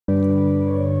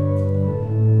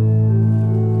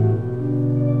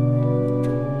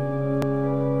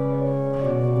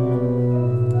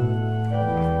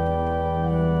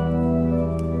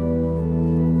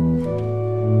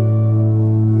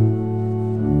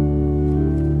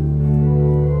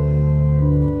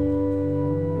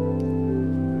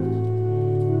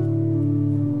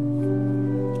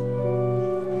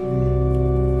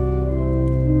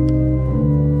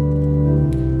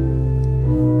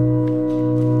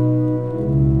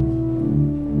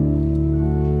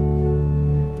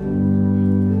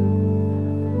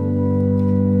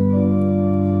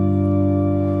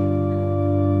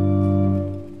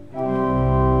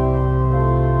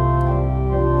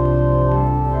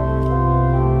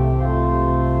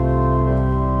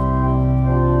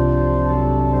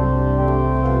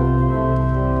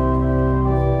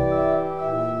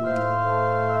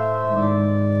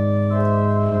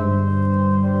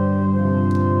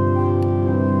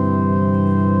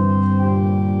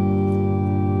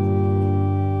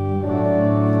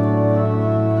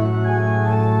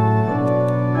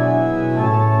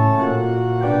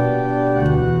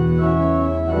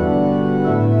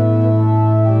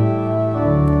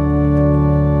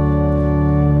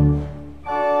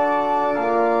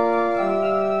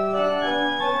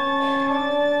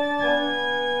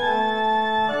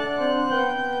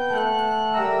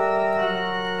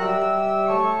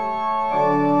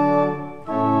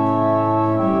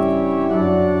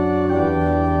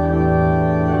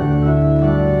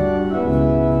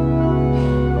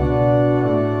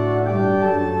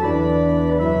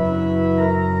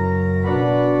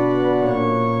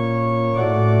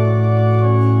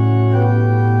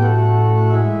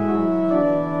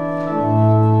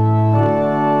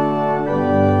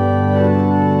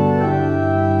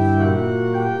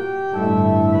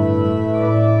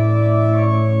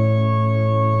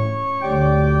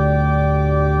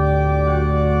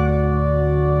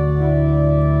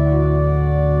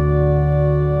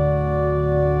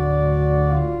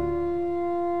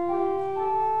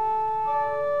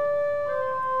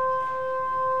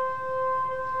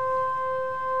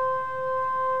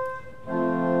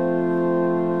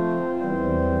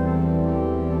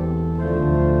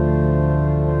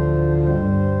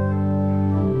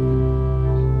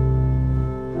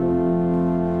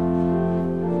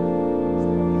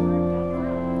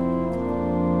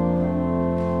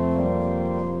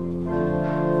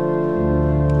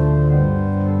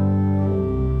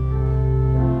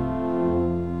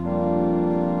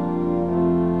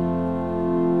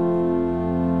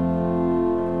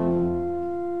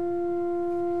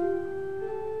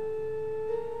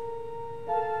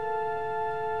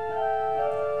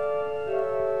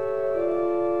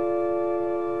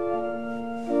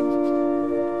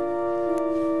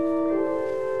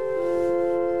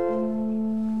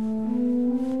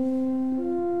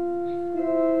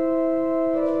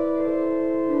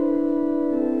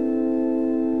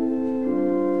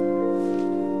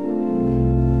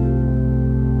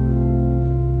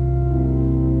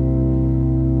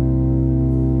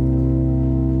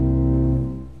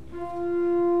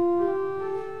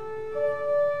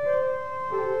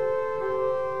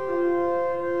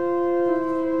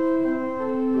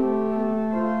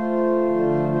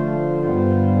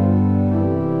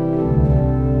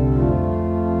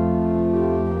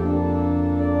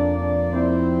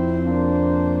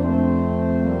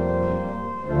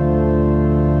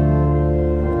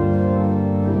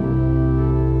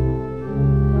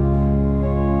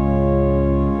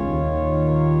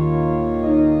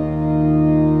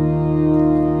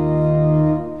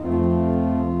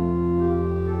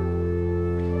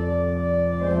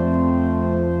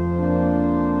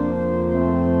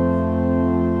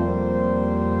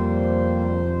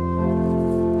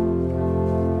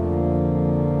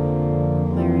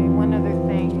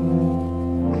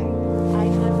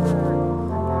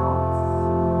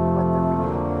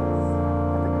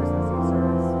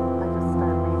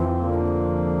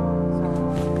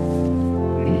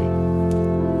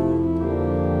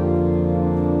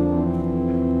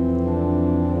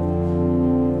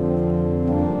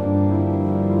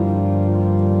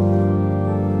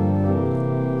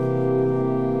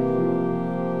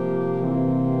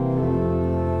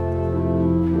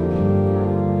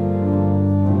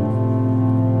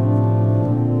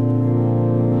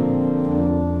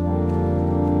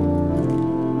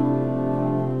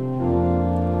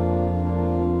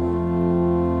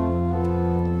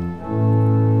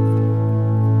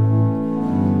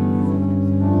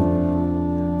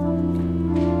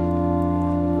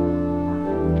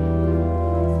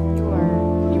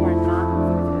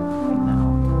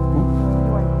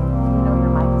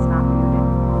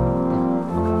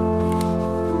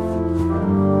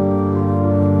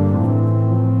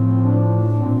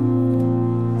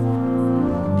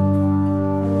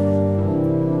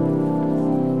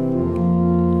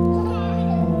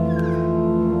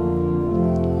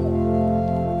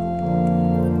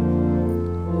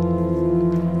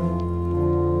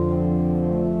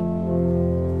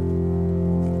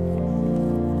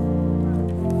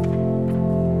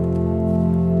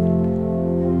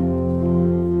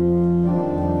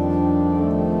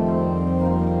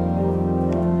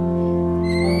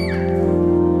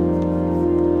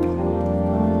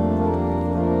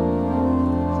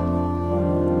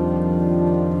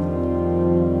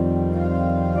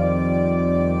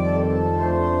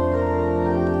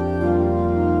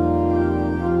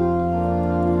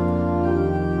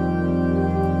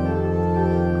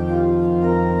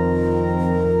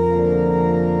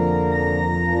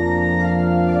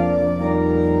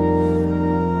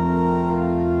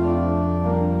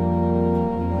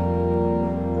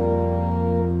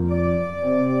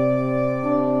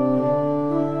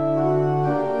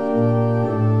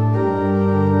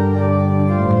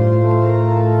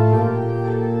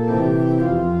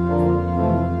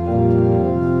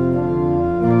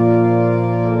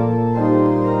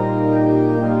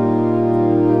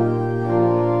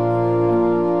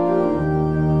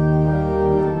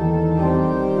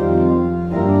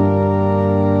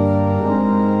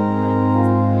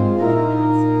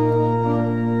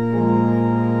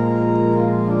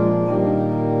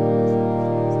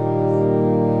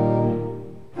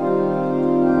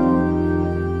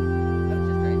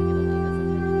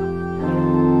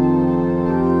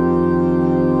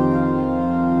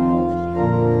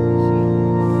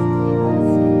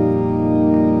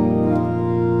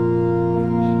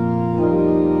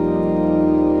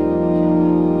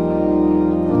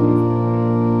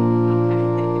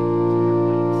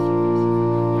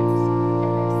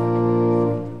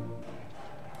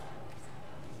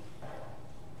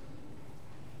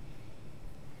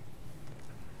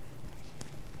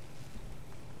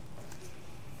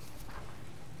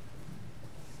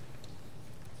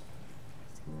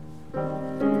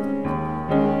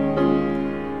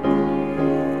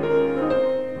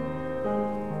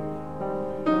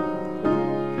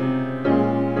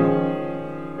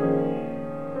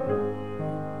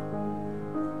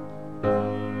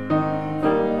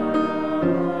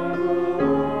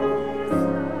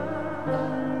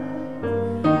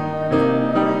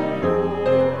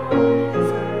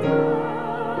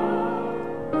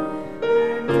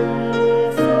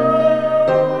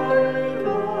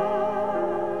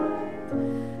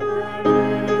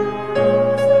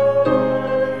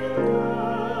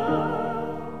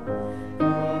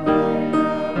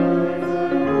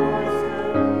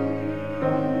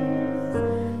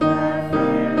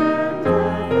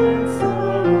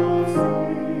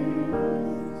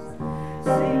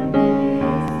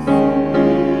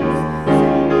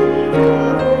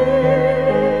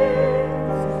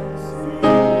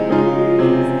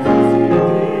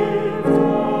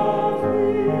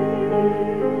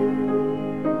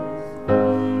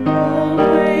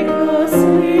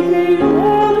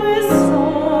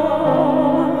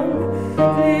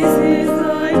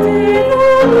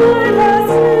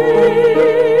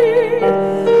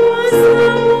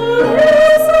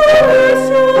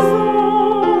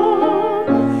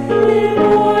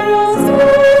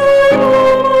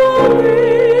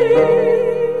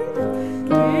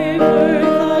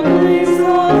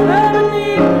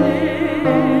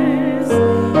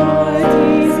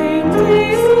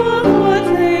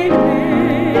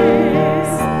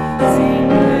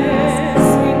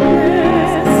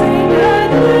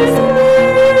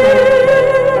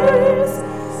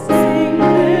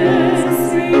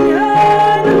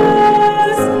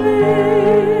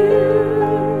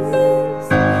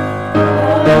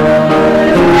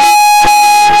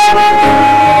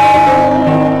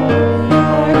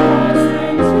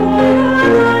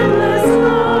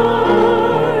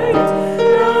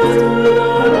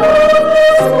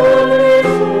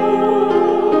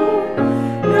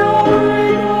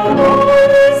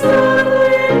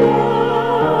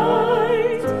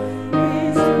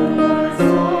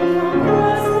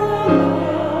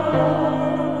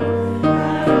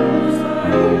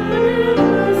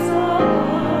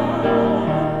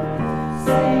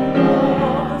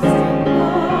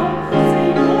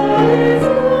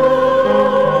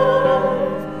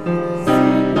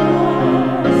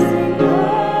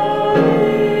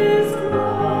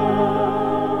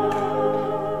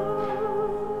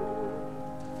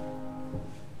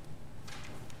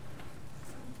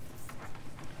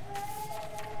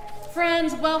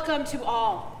welcome to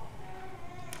all.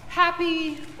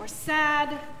 Happy or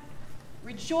sad,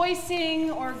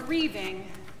 rejoicing or grieving,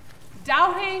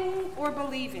 doubting or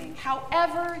believing,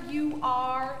 however you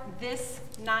are this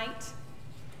night,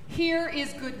 here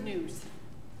is good news.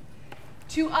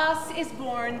 To us is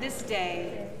born this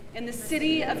day in the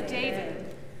city of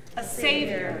David a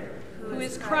Savior who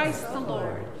is Christ the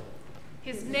Lord.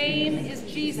 His name is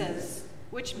Jesus,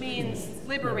 which means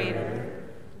liberator,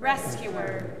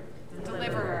 rescuer,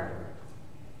 deliverer.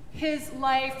 His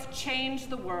life changed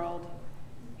the world.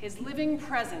 His living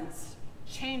presence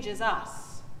changes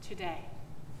us today.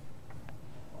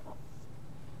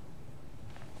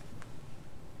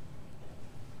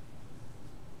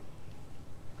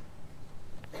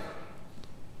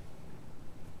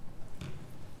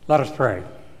 Let us pray.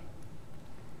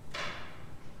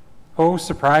 O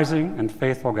surprising and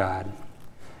faithful God,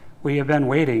 we have been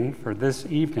waiting for this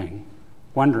evening,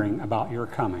 wondering about your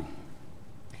coming.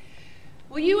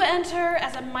 Will you enter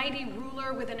as a mighty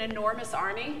ruler with an enormous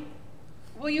army?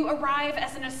 Will you arrive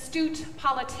as an astute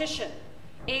politician,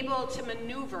 able to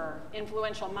maneuver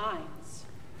influential minds?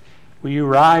 Will you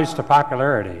rise to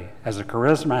popularity as a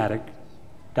charismatic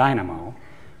dynamo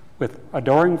with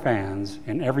adoring fans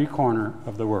in every corner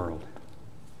of the world?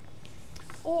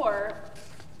 Or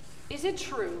is it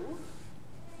true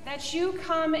that you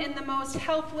come in the most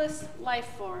helpless life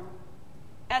form,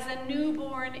 as a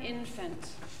newborn infant,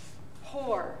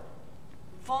 poor,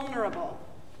 vulnerable,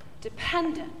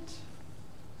 dependent?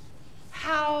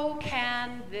 How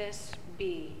can this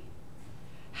be?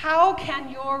 How can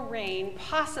your reign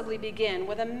possibly begin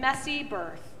with a messy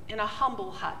birth in a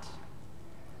humble hut?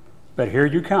 But here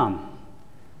you come,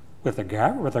 with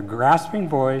a grasping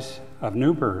voice of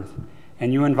new birth,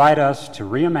 and you invite us to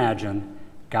reimagine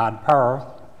God power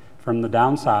from the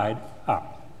downside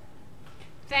up.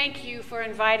 Thank you for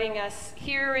inviting us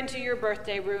here into your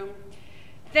birthday room.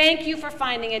 Thank you for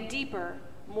finding a deeper,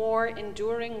 more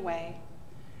enduring way.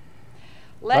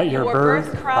 Let your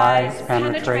birth cries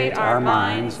penetrate our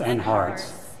minds and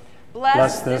hearts.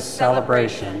 Bless this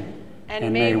celebration,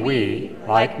 and may we,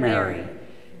 like Mary,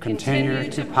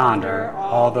 continue to ponder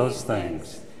all those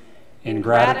things. In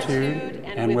gratitude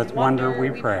and with wonder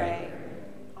we pray.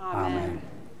 Amen.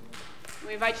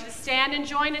 We invite you to stand and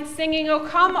join in singing, "O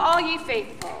Come All Ye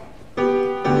Faithful."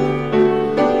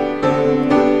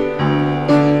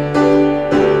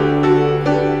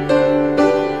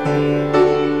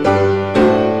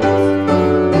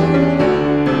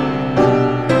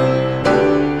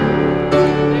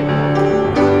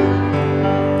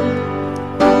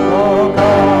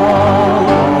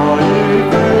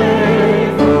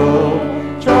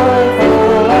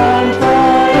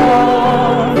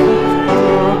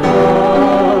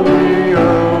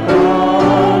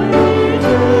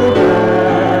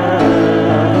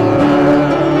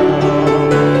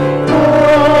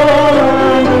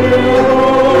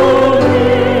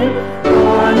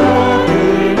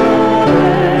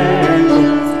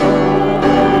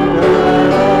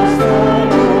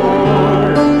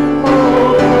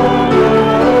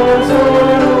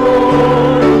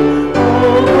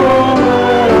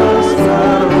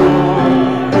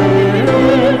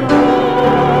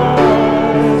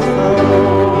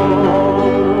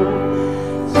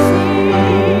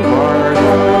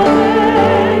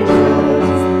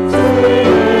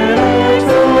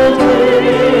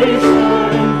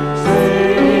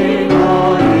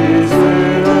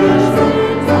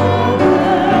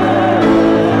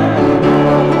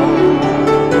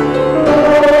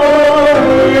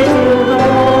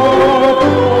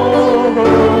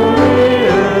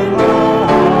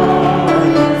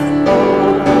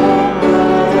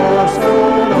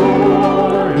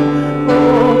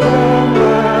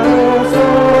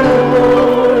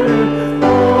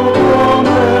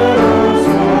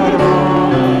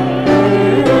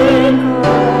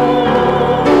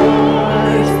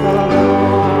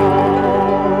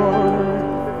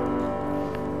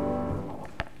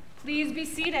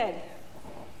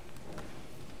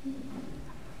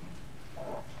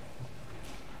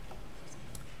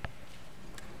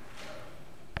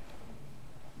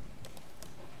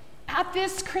 At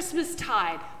this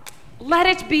Christmastide, let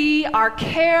it be our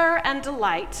care and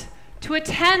delight to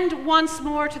attend once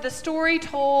more to the story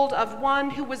told of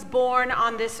one who was born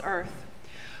on this earth,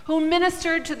 who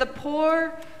ministered to the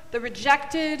poor, the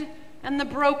rejected, and the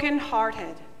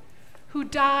broken-hearted, who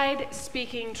died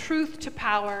speaking truth to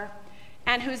power,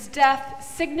 and whose death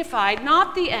signified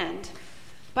not the end,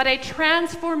 but a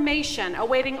transformation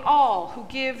awaiting all who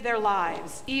give their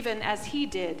lives, even as he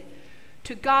did,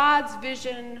 to God's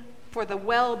vision for the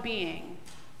well-being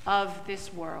of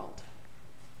this world.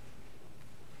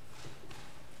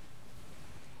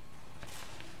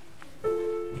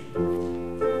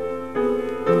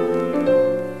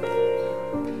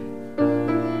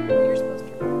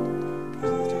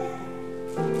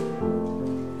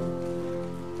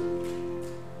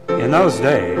 those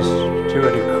days, to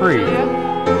a decree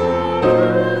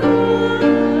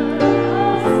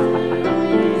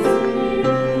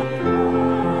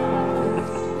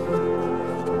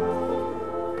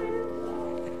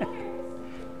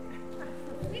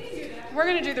We're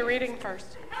going to do the reading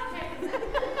first.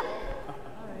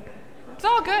 It's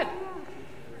all good.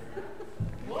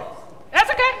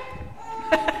 That's okay.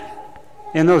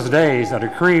 In those days, a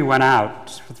decree went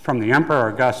out from the Emperor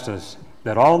Augustus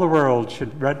that all the world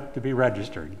should be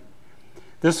registered.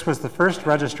 This was the first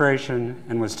registration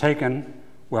and was taken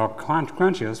while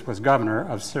Quintius was governor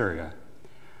of Syria.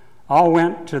 All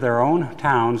went to their own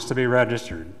towns to be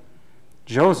registered.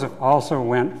 Joseph also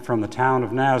went from the town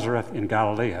of Nazareth in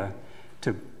Galilee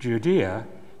to Judea,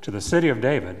 to the city of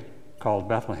David, called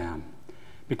Bethlehem,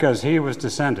 because he was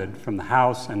descended from the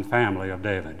house and family of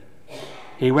David.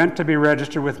 He went to be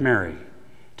registered with Mary,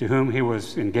 to whom he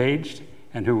was engaged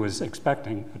and who was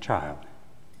expecting a child.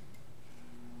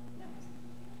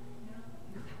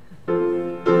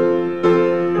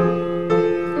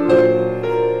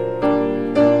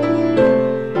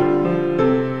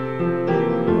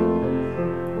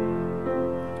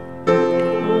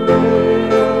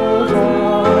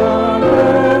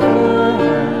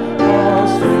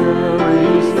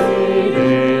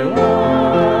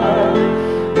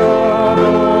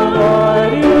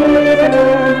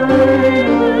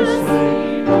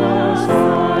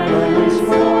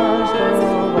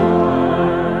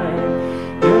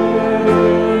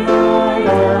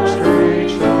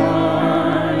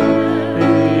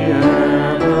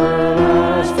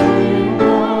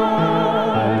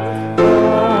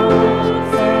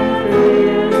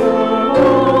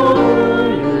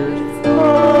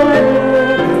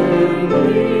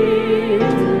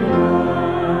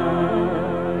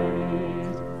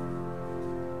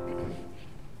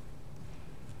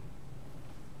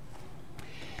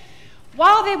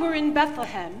 While they were in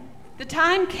Bethlehem, the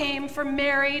time came for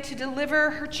Mary to deliver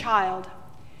her child,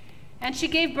 and she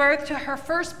gave birth to her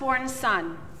firstborn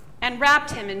son, and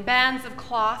wrapped him in bands of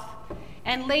cloth,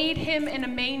 and laid him in a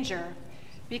manger,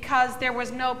 because there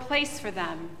was no place for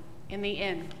them in the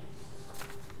inn.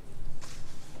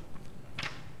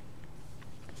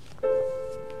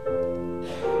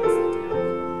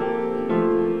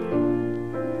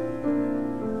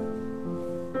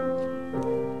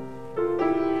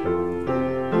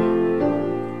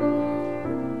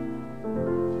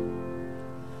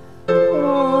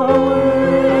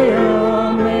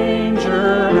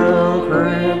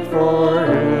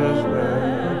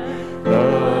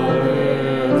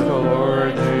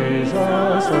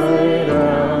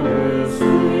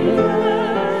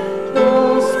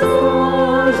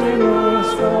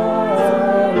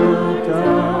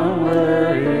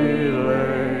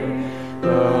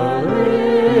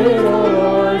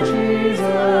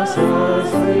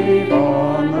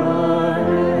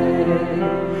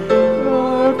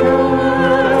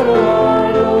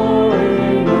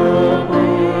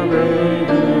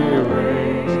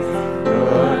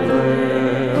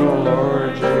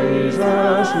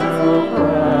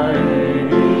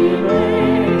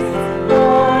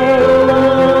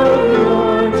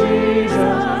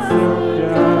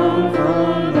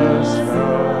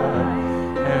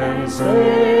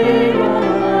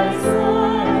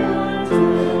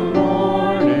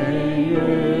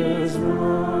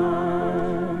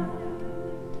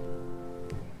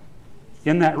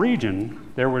 In that region,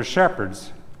 there were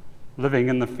shepherds living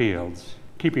in the fields,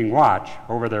 keeping watch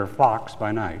over their flocks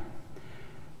by night.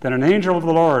 Then an angel of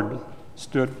the Lord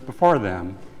stood before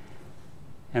them,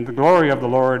 and the glory of the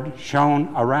Lord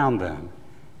shone around them,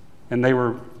 and they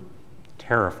were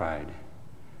terrified.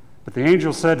 But the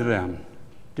angel said to them,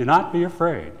 "Do not be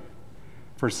afraid,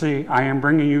 for see, I am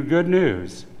bringing you good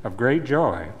news of great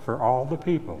joy for all the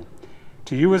people.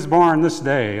 To you is born this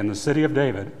day in the city of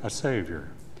David a Savior,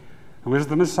 who is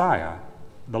the Messiah,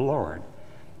 the Lord.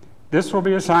 This will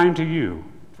be a sign to you,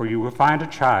 for you will find a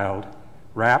child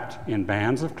wrapped in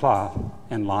bands of cloth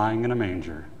and lying in a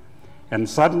manger." And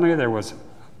suddenly there was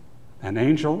an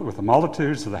angel with the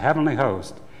multitudes of the heavenly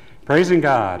host, praising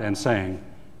God and saying,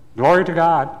 "Glory to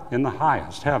God in the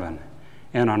highest heaven,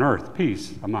 and on earth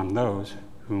peace among those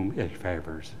whom he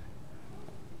favors."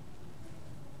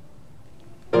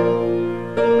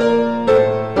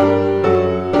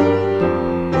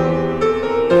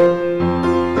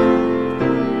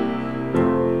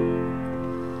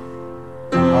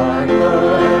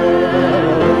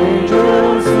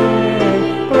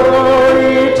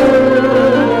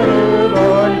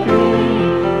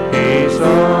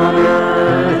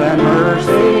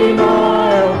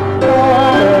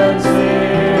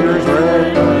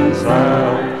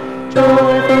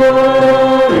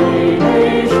 Joyful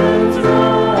nations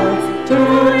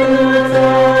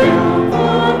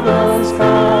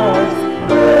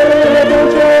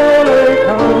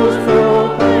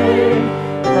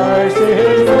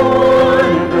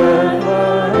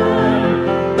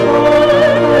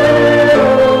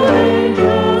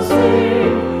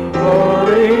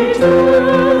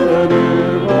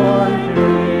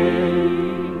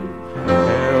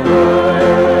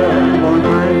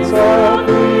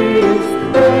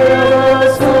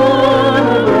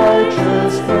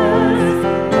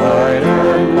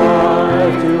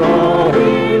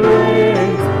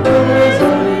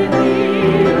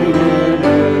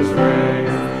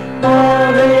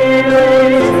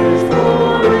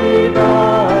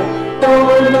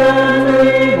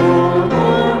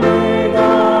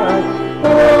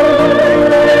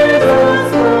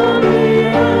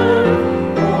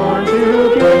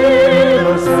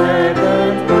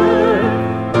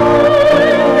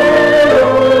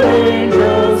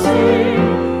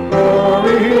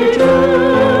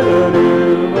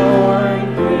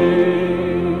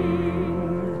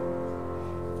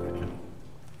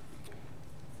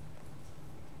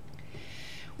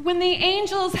When the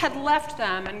angels had left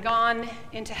them and gone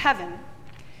into heaven,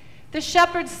 the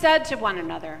shepherds said to one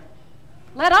another,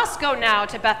 "Let us go now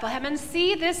to Bethlehem and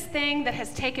see this thing that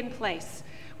has taken place,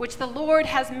 which the Lord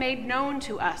has made known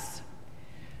to us."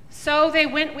 So they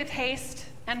went with haste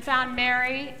and found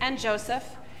Mary and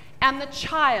Joseph and the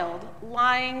child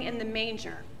lying in the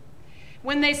manger.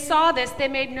 When they saw this, they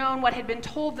made known what had been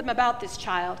told them about this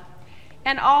child,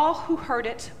 and all who heard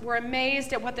it were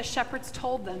amazed at what the shepherds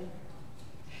told them.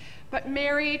 But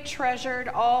Mary treasured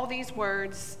all these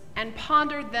words and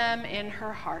pondered them in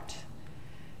her heart.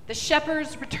 The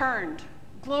shepherds returned,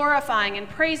 glorifying and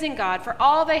praising God for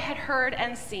all they had heard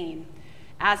and seen,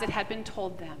 as it had been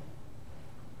told them.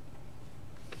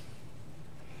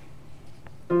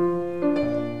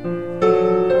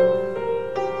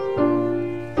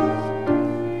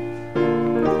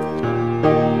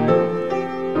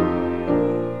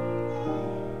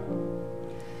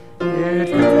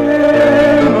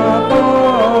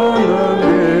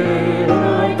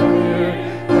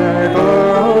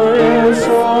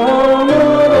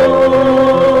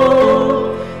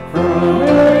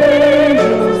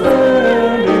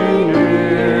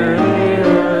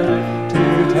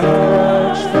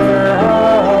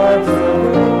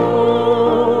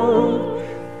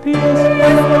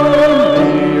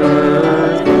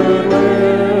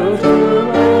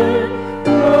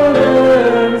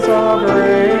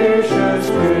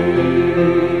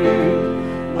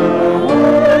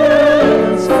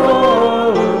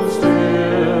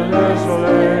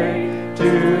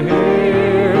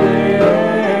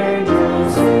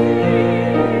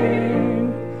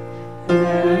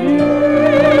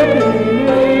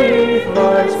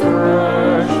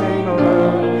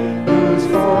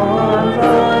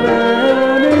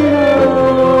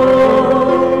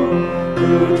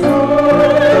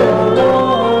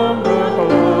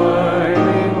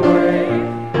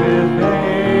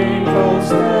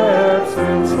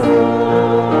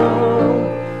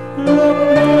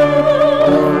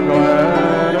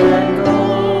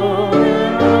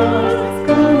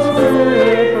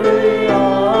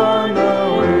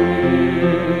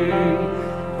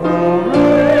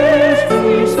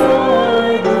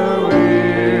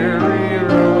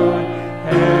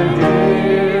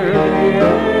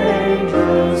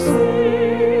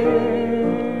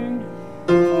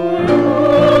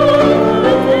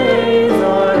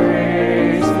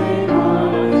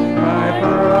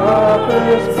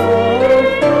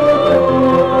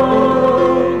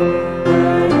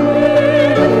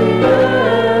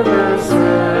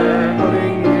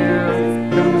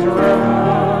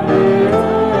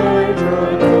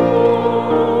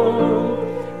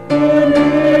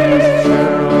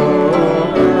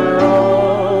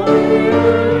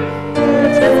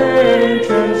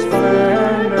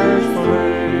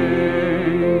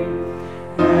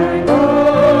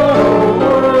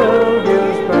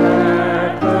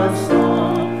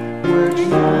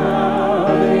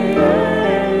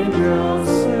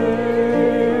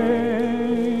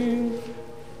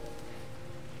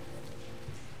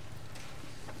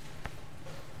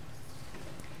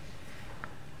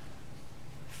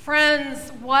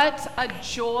 Friends, what a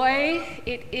joy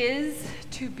it is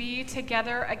to be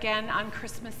together again on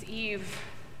Christmas Eve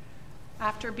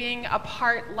after being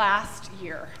apart last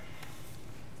year.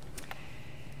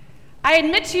 I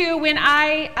admit to you, when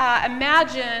I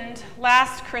imagined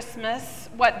last Christmas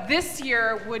what this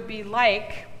year would be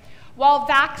like, while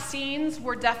vaccines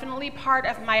were definitely part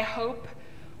of my hope,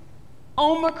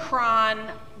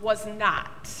 Omicron was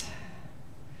not.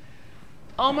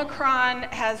 Omicron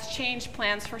has changed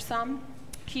plans for some,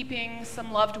 keeping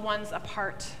some loved ones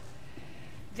apart.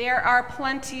 There are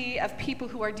plenty of people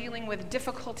who are dealing with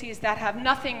difficulties that have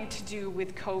nothing to do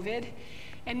with COVID,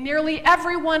 and nearly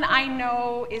everyone I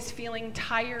know is feeling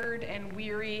tired and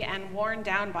weary and worn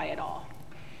down by it all.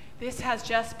 This has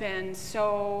just been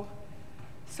so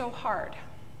hard.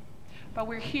 But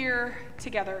we're here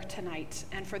together tonight,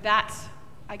 and for that,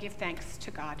 I give thanks to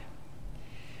God.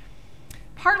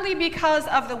 Partly because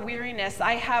of the weariness,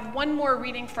 I have one more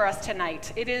reading for us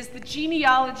tonight. It is the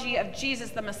genealogy of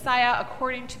Jesus, the Messiah,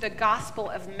 according to the Gospel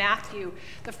of Matthew,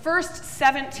 the first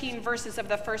 17 verses of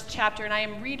the first chapter, and I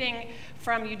am reading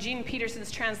from Eugene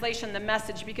Peterson's translation, The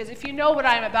Message, because if you know what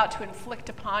I am about to inflict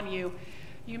upon you,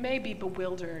 you may be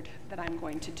bewildered that I'm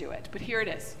going to do it, but here it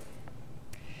is.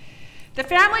 The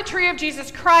family tree of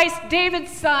Jesus Christ,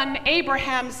 David's son,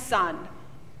 Abraham's son.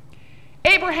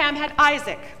 Abraham had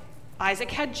Isaac.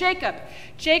 Isaac had Jacob.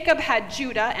 Jacob had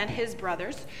Judah and his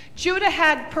brothers. Judah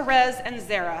had Perez and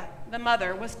Zerah. The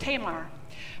mother was Tamar.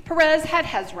 Perez had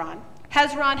Hezron.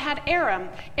 Hezron had Aram.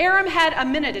 Aram had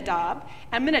Amminadab.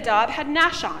 Amminadab had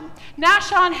Nahshon.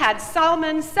 Nahshon had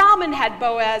Salmon. Salmon had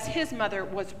Boaz. His mother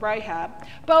was Rahab.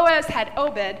 Boaz had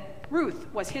Obed.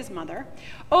 Ruth was his mother.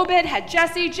 Obed had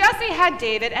Jesse. Jesse had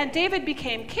David, and David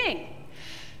became king.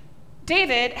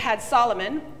 David had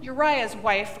Solomon. Uriah's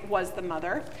wife was the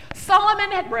mother.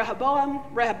 Solomon had Rehoboam.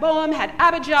 Rehoboam had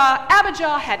Abijah.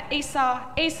 Abijah had Asa.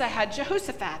 Asa had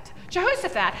Jehoshaphat.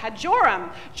 Jehoshaphat had Joram.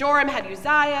 Joram had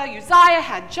Uzziah. Uzziah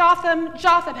had Jotham.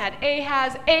 Jotham had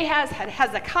Ahaz. Ahaz had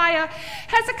Hezekiah.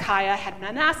 Hezekiah had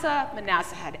Manasseh.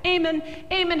 Manasseh had Amon.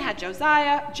 Amon had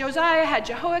Josiah. Josiah had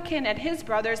Jehoiakim and his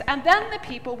brothers. And then the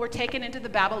people were taken into the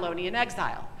Babylonian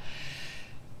exile.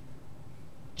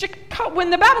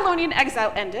 When the Babylonian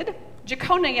exile ended,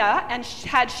 Jeconiah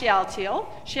had Shealtiel.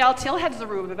 Shealtiel had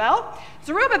Zerubbabel.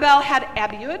 Zerubbabel had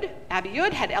Abiud.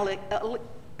 Abiud had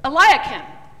Eliakim.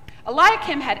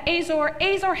 Eliakim had Azor.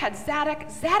 Azor had Zadok.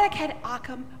 Zadok had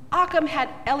Achim. Achim had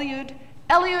Eliud.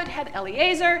 Eliud had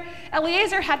Eleazar.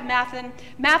 Eleazar had Mathan.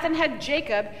 Mathan had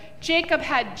Jacob. Jacob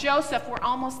had Joseph. We're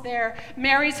almost there.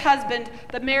 Mary's husband,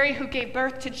 the Mary who gave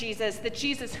birth to Jesus, the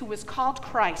Jesus who was called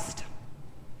Christ.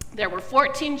 There were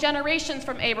 14 generations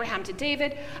from Abraham to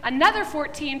David, another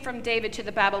 14 from David to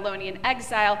the Babylonian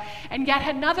exile, and yet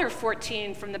another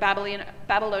 14 from the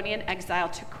Babylonian exile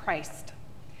to Christ.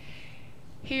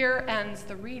 Here ends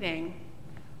the reading.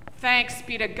 Thanks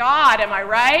be to God, am I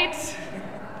right?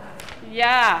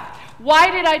 Yeah. Why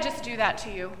did I just do that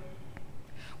to you?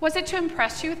 Was it to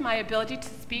impress you with my ability to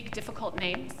speak difficult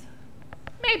names?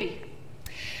 Maybe.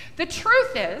 The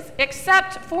truth is,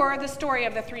 except for the story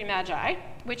of the three magi,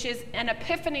 which is an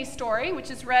Epiphany story,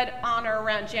 which is read on or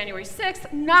around January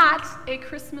 6th, not a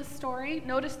Christmas story.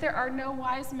 Notice there are no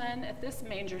wise men at this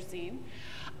manger scene.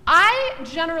 I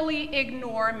generally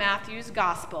ignore Matthew's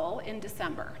gospel in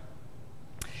December.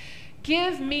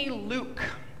 Give me Luke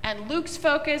and Luke's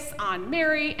focus on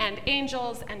Mary and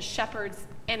angels and shepherds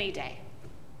any day.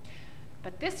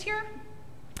 But this year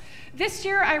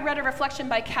I read a reflection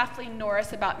by Kathleen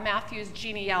Norris about Matthew's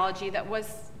genealogy that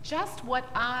was just what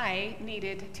I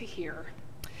needed to hear.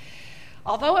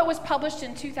 Although it was published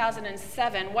in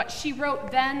 2007, what she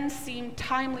wrote then seemed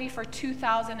timely for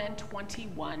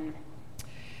 2021.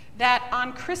 That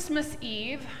on Christmas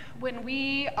Eve, when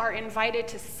we are invited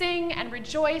to sing and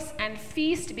rejoice and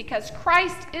feast because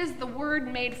Christ is the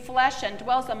Word made flesh and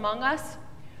dwells among us,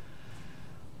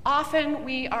 often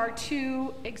we are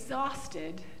too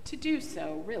exhausted to do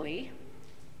so, really.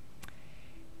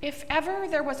 If ever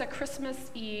there was a Christmas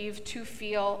Eve to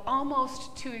feel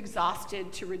almost too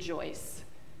exhausted to rejoice,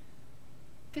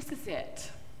 this is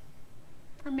it.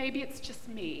 Or maybe it's just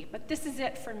me, but this is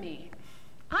it for me.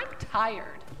 I'm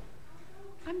tired.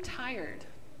 I'm tired.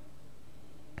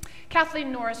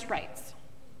 Kathleen Norris writes,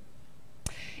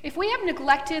 if we have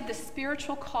neglected the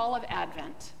spiritual call of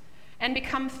Advent and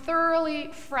become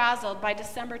thoroughly frazzled by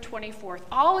December 24th,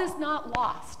 all is not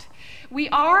lost. We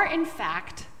are, in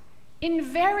fact, in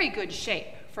very good shape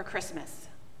for Christmas.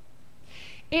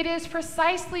 It is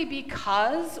precisely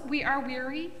because we are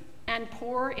weary and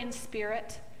poor in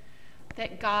spirit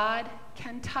that God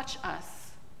can touch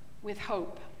us with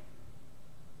hope.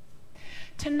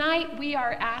 Tonight, we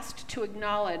are asked to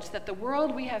acknowledge that the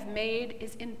world we have made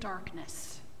is in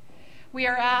darkness. We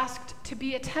are asked to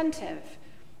be attentive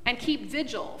and keep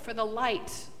vigil for the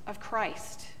light of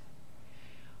Christ.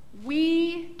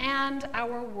 We and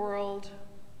our world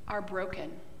are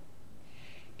broken.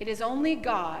 It is only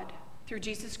God, through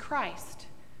Jesus Christ,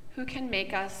 who can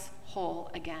make us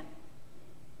whole again.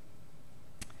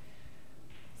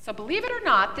 So believe it or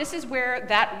not, this is where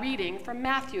that reading from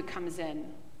Matthew comes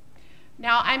in.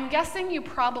 Now, I'm guessing you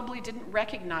probably didn't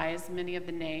recognize many of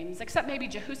the names, except maybe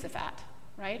Jehoshaphat,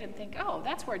 right? And think, oh,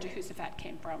 that's where Jehoshaphat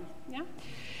came from, yeah?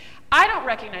 I don't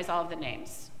recognize all of the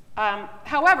names.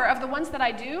 However, of the ones that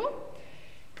I do,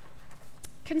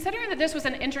 considering that this was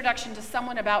an introduction to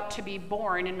someone about to be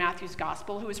born in Matthew's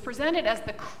gospel, who was presented as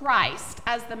the Christ,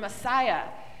 as the Messiah,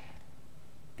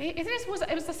 it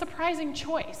was a surprising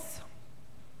choice.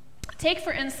 Take,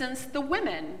 for instance, the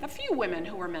few women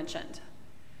who were mentioned.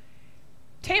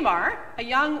 Tamar, a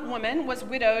young woman, was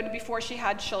widowed before she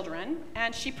had children,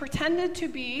 and she pretended to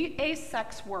be a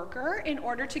sex worker in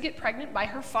order to get pregnant by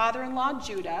her father-in-law,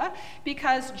 Judah,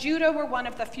 because children were one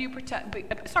of the few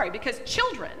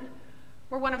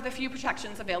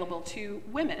protections available to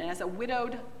women. And as a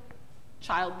widowed,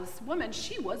 childless woman,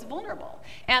 she was vulnerable.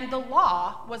 And the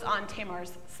law was on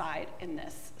Tamar's side in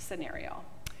this scenario.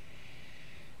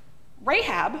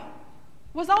 Rahab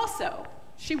was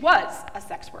a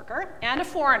sex worker and a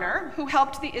foreigner who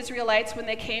helped the Israelites when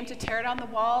they came to tear down the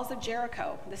walls of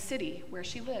Jericho, the city where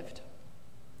she lived.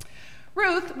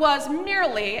 Ruth was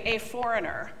merely a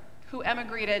foreigner who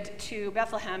emigrated to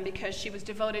Bethlehem because she was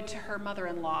devoted to her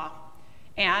mother-in-law,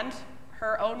 and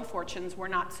her own fortunes were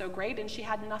not so great, and she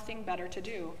had nothing better to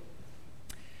do.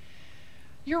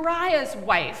 Uriah's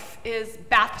wife is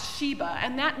Bathsheba,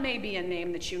 and that may be a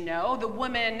name that you know, the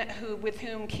woman with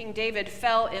whom King David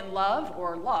fell in love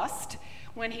or lust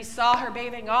when he saw her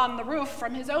bathing on the roof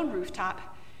from his own rooftop.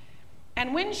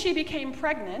 And when she became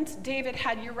pregnant, David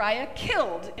had Uriah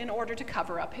killed in order to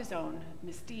cover up his own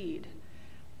misdeed.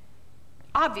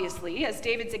 Obviously, as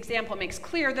David's example makes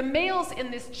clear, the males in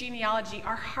this genealogy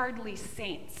are hardly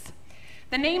saints.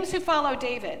 The names who follow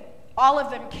David, all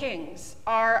of them kings,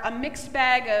 are a mixed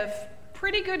bag of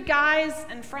pretty good guys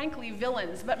and frankly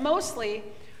villains, but mostly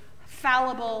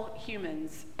fallible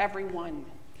humans, every one.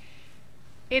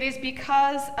 It is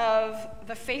because of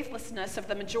the faithlessness of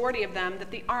the majority of them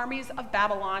that the armies of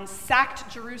Babylon sacked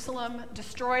Jerusalem,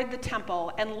 destroyed the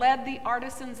temple, and led the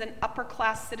artisans and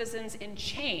upper-class citizens in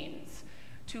chains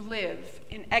to live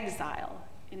in exile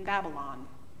in Babylon.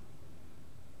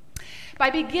 By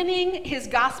beginning his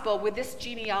gospel with this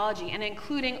genealogy and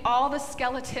including all the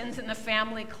skeletons in the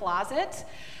family closet,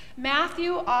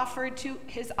 Matthew offered to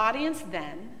his audience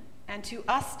then and to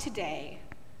us today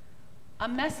a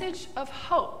message of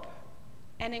hope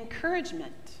and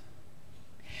encouragement.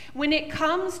 When it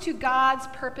comes to God's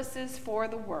purposes for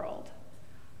the world,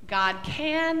 God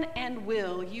can and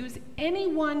will use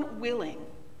anyone willing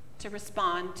to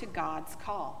respond to God's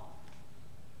call.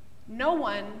 No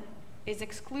one is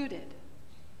excluded.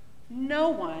 No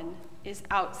one is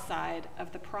outside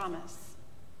of the promise.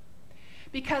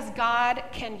 Because God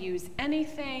can use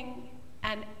anything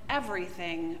and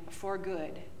everything for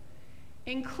good,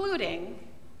 including,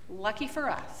 lucky for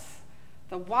us,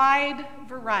 the wide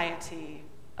variety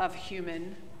of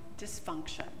human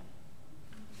dysfunction.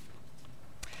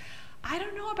 I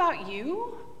don't know about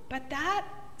you, but that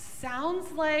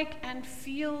sounds like and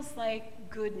feels like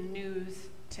good news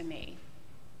to me.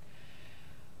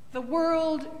 The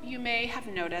world, you may have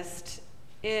noticed,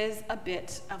 is a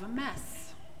bit of a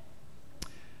mess.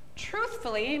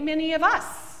 Truthfully, many of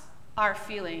us are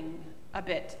feeling a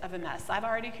bit of a mess. I've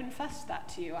already confessed that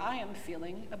to you. I am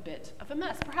feeling a bit of a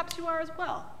mess. Perhaps you are as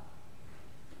well.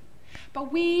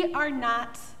 But we are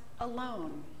not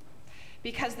alone,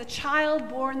 because the child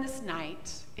born this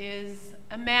night is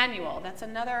Emmanuel. That's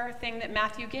another thing that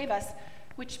Matthew gave us,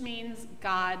 which means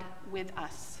God with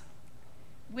us.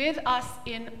 With us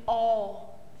in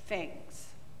all things.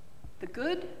 The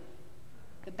good,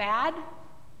 the bad,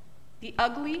 the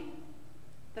ugly,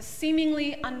 the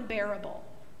seemingly unbearable.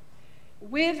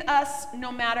 With us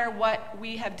no matter what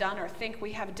we have done or think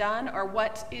we have done or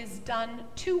what is done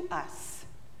to us.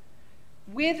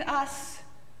 With us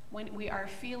when we are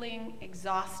feeling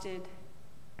exhausted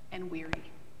and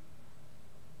weary.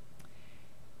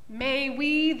 May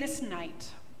we this night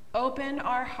open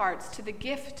our hearts to the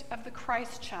gift of the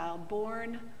Christ child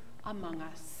born among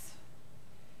us.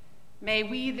 May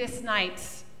we this night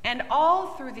and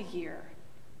all through the year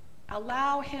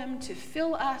allow him to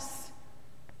fill us,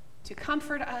 to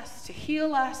comfort us, to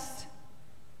heal us,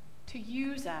 to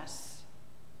use us,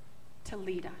 to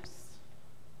lead us.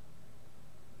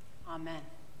 Amen.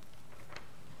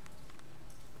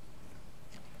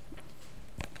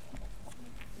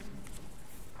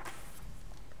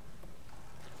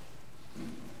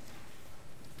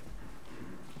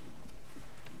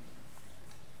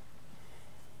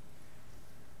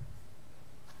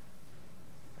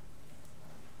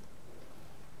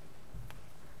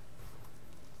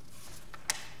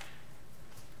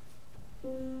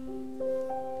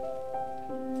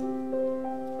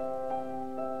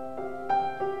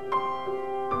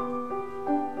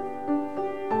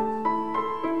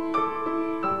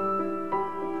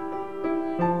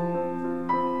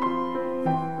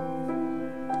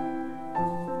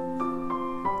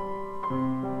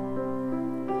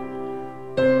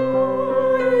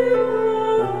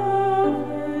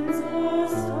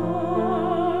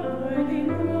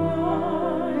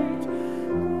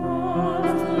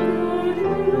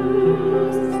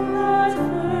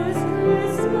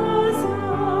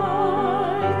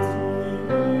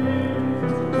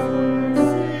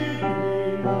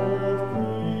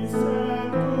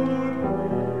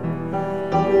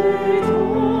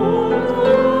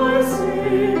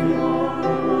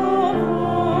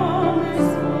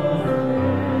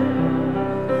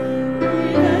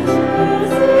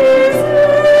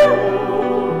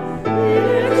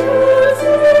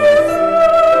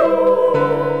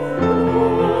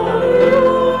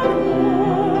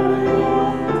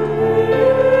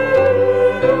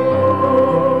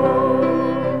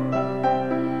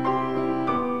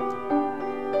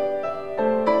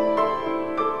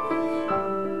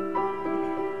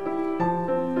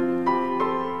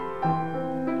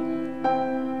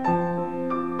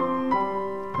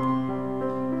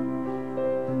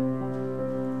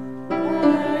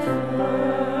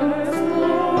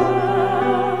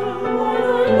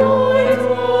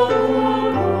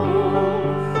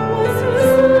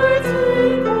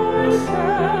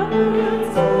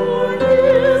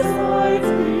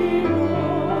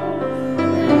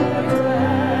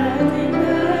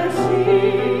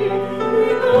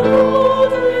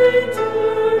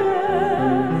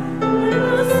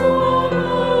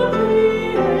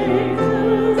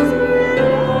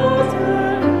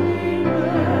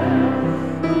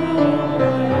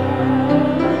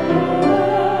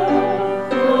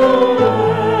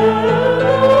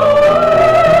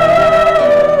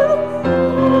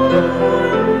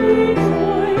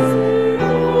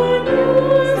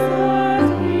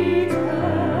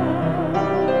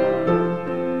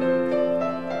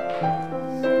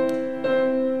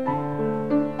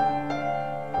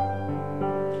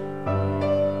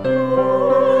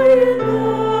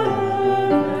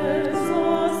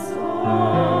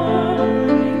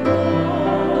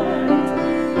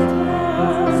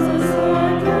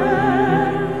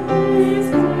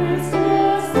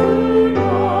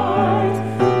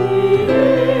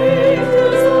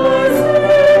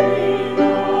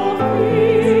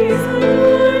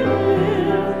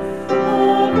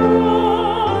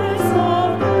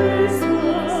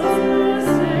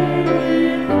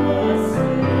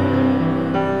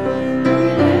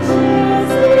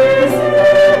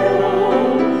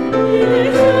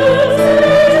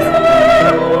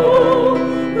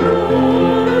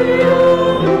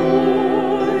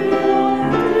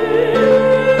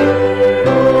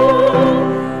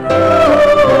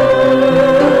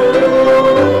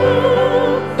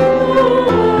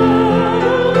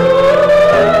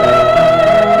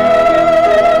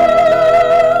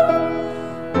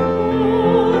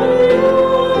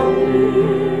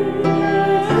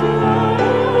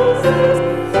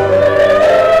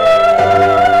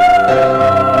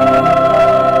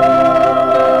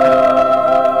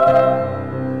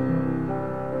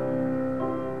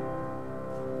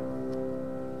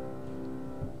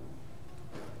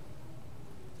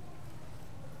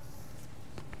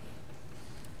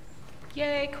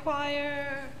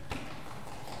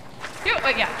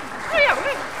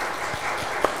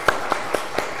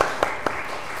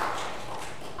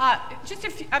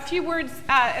 just a few words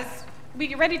as we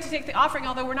get ready to take the offering,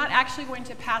 although we're not actually going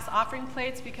to pass offering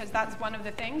plates because that's one of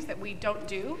the things that we don't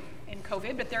do in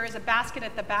COVID, but there is a basket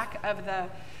at the back of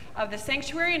the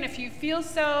sanctuary, and if you feel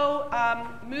so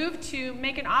moved to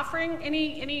make an offering,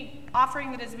 any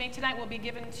offering that is made tonight will be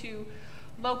given to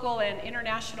local and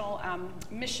international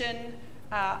mission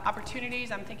opportunities.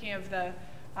 I'm thinking of the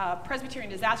Presbyterian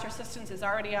Disaster Assistance is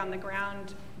already on the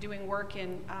ground doing work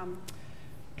in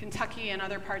Kentucky and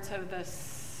other parts of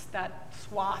that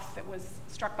swath that was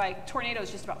struck by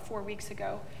tornadoes just about 4 weeks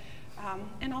ago.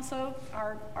 And also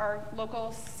our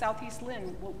local Southeast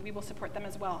Lynn, we will support them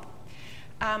as well.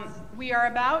 We are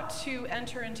about to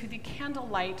enter into the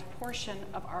candlelight portion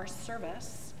of our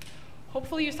service.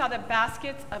 Hopefully you saw the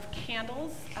baskets of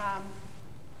candles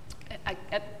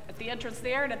at the entrance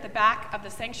there and at the back of the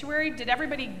sanctuary. Did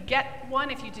everybody get one?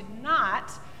 If you did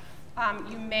not,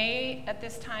 you may at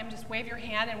this time just wave your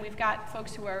hand, and we've got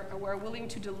folks who are willing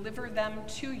to deliver them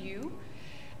to you.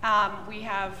 We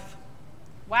have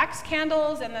wax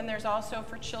candles, and then there's also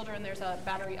for children, there's a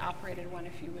battery operated one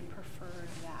if you would prefer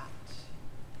that.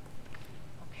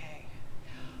 Okay.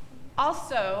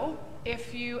 Also,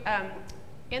 if you,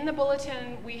 in the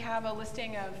bulletin, we have a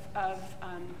listing of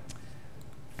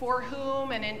for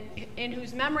whom and in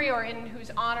whose memory or in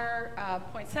whose honor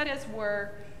poinsettias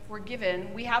were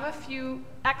given. We have a few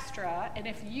extra, and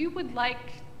if you would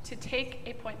like to take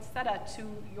a poinsettia to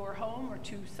your home or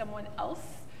to someone else,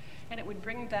 and it would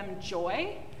bring them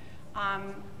joy,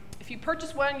 if you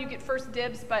purchase one, you get first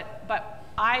dibs, but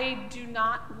I do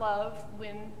not love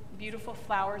when beautiful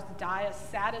flowers die a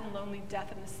sad and lonely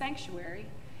death in the sanctuary,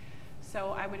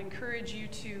 so I would encourage you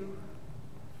to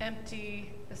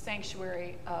empty the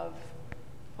sanctuary of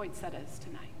poinsettias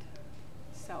tonight.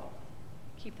 So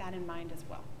keep that in mind as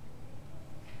well.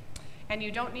 And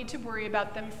you don't need to worry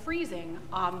about them freezing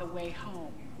on the way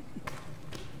home.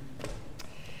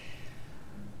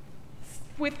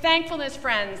 With thankfulness,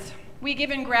 friends, we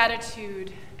give in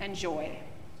gratitude and joy.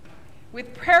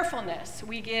 With prayerfulness,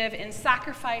 we give in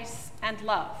sacrifice and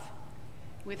love.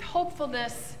 With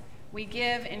hopefulness, we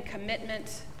give in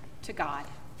commitment to God.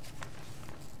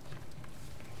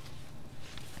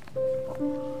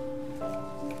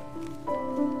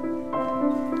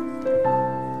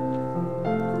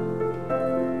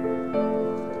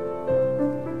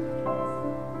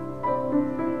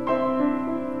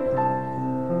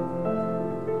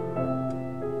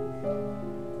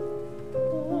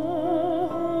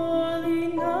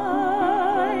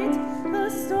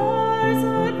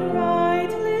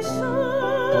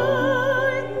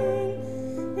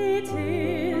 It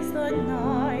is the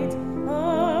night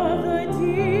of the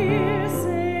dear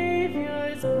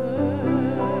Savior's birth.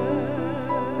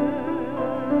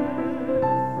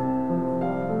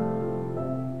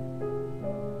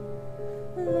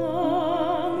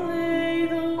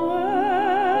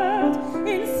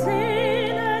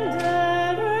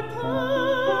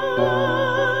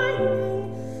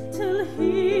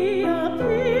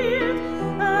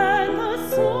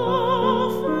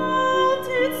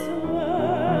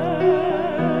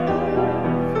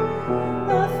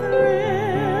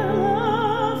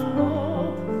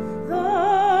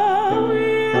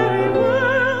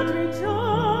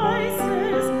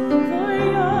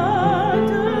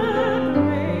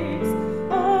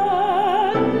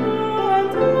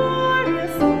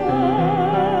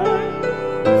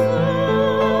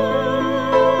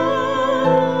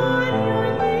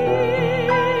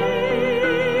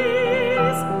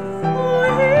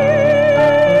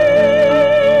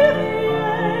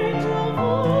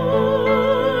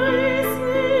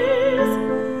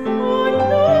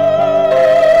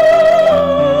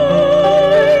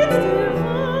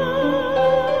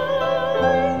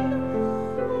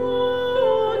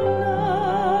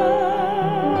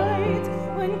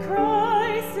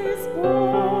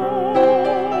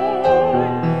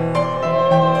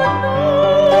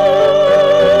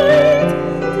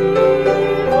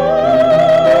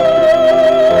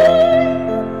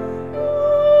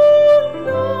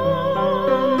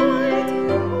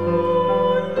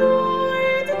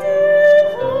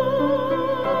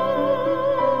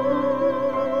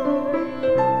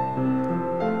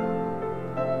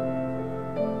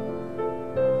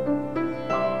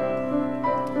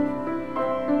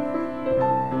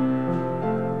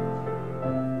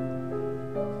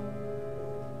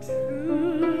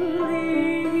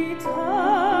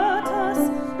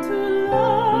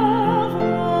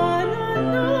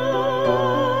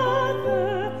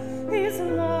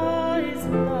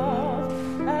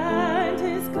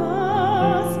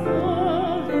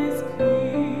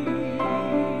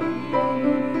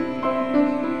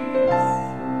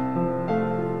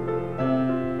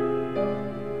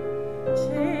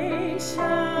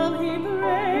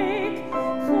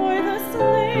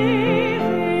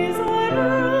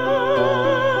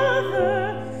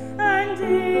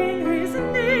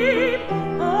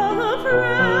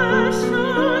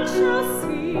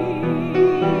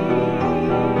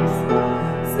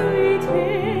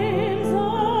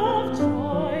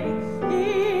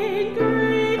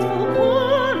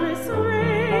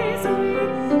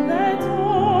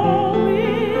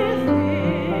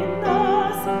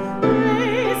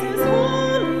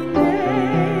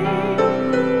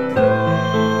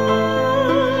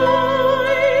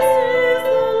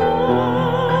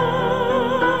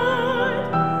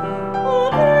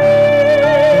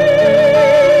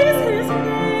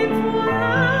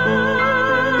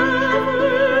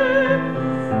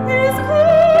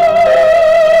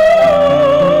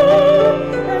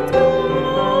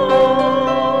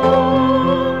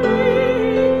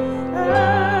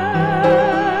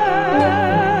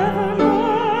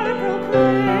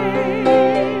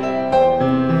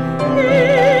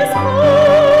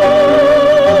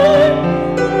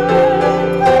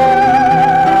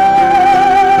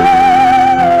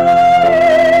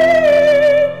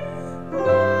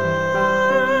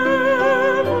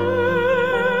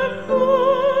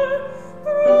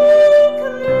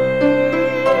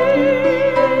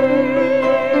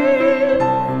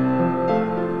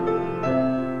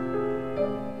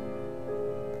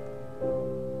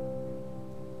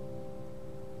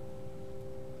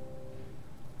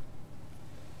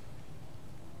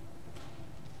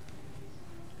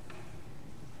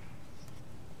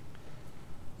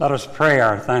 Let us pray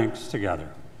our thanks together.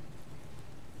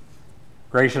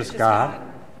 Gracious God,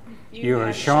 you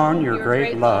have shown your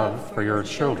great love for your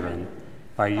children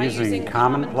by using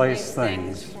commonplace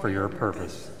things for your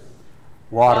purpose.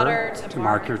 Water to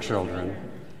mark your children,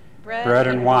 bread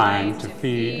and wine to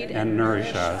feed and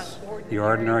nourish us, the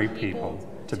ordinary people,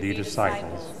 to be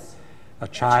disciples, a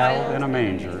child in a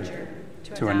manger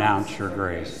to announce your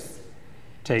grace.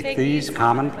 Take these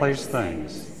commonplace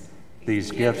things,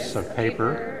 these gifts of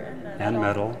paper and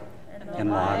metal, and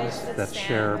lives that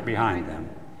share behind them.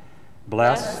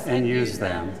 Bless and use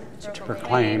them to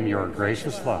proclaim your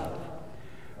gracious love.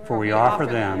 For we offer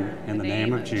them in the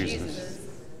name of Jesus,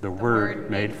 the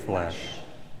Word made flesh.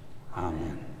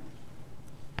 Amen.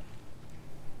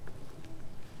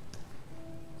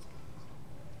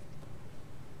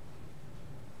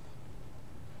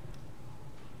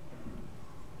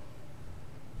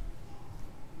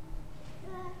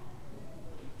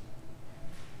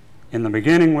 In the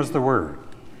beginning was the Word,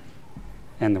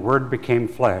 and the Word became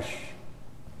flesh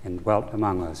and dwelt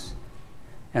among us.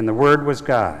 And the Word was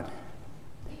God.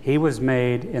 He was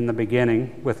made in the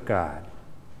beginning with God,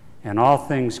 and all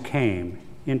things came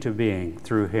into being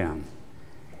through him.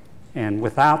 And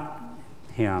without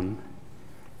him,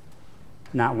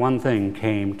 not one thing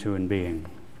came to being.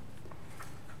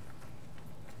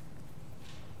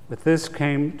 With this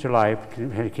came to life,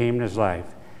 came his life,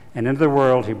 and into the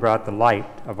world he brought the light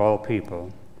of all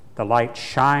people. The light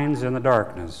shines in the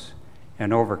darkness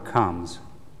and overcomes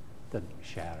the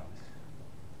shadows.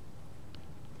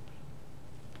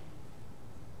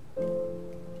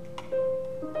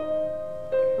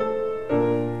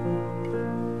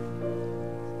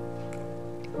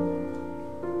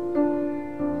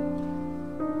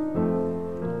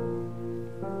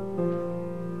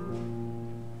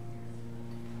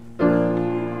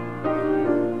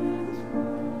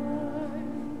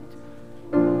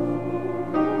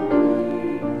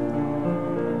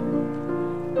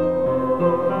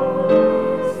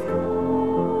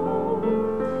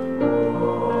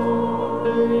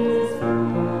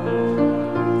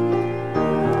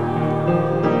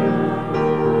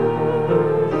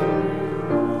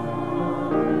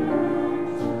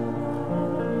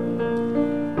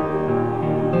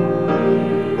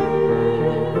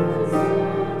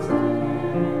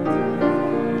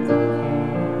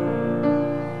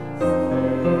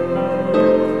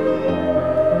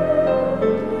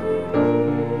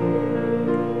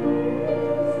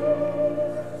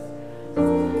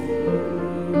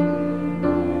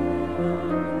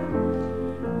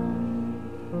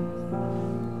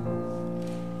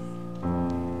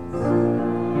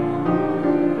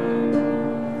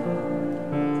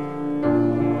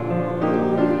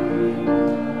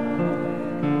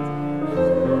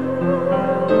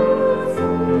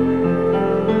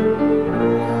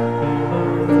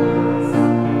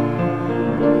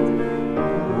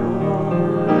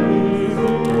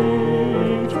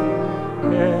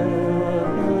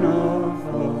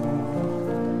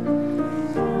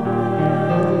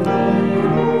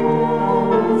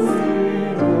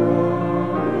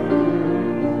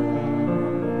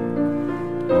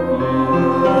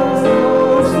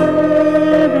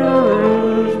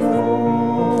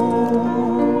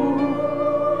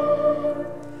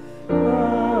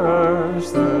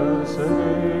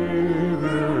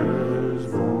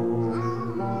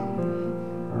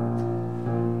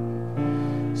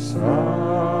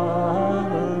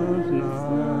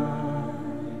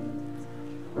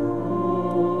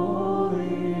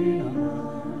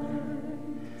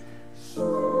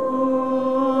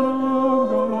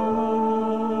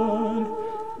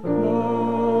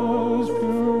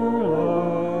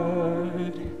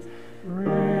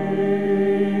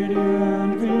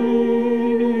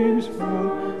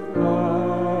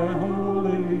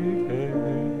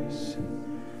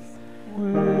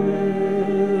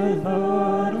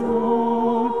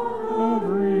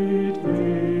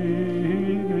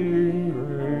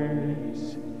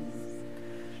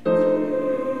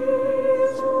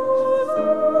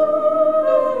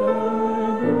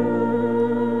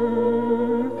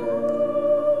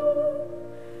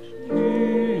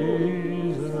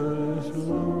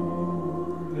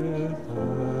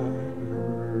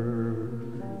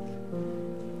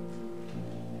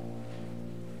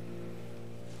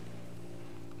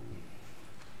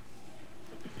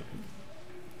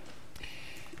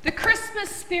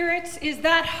 Spirit is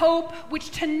that hope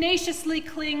which tenaciously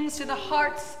clings to the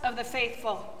hearts of the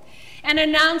faithful and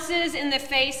announces in the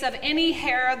face of any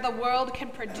Herod the world can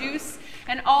produce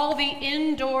and all the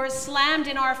indoors slammed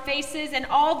in our faces and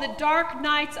all the dark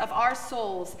nights of our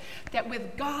souls, that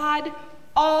with God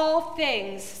all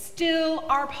things still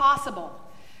are possible,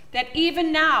 that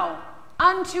even now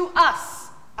unto us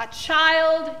a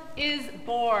child is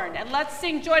born. And let's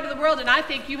sing Joy to the World, and I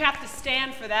think you have to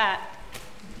stand for that.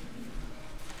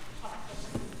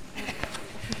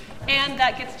 And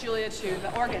that gets Julia to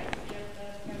the organ.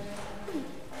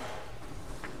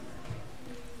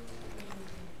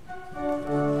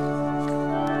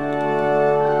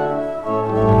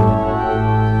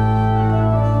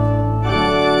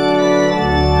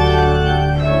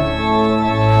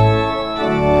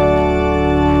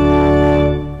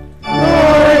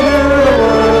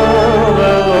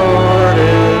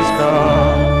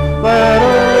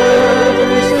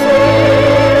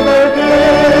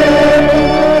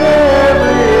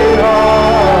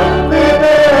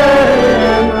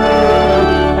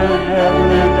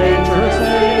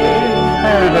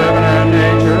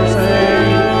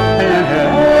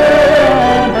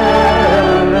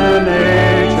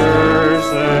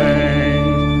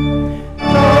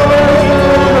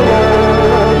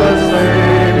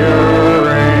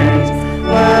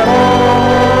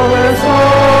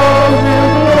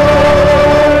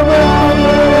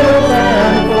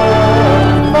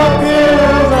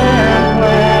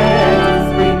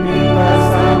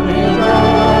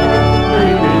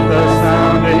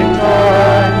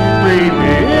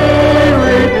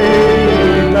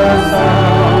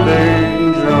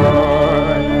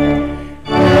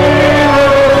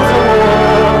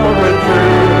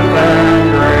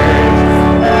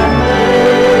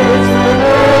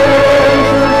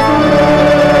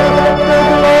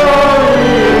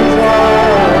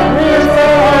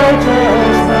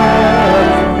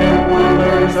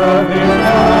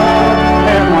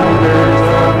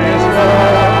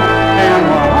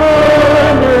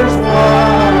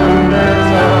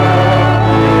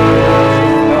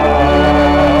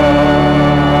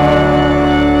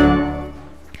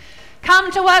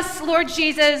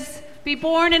 Jesus, be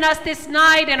born in us this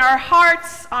night in our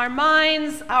hearts, our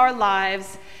minds, our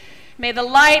lives. May the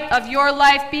light of your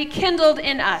life be kindled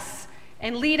in us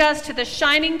and lead us to the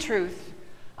shining truth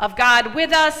of God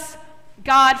with us,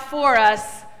 God for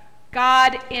us,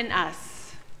 God in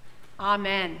us.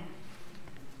 Amen.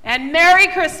 And Merry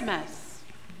Christmas.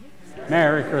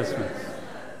 Merry Christmas.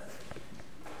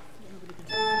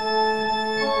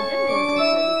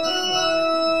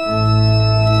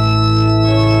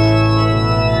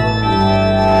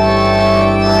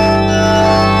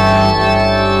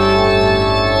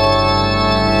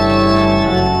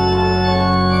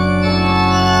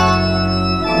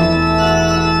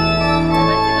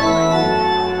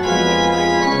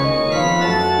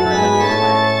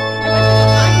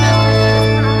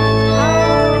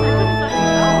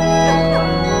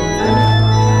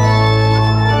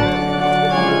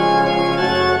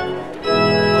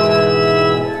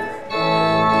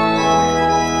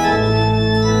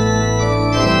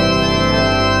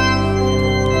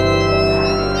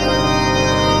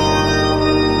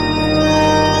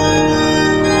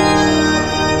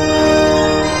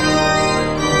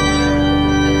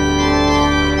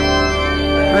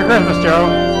 Merry Christmas, Joe.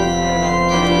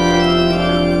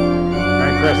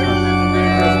 Merry Christmas.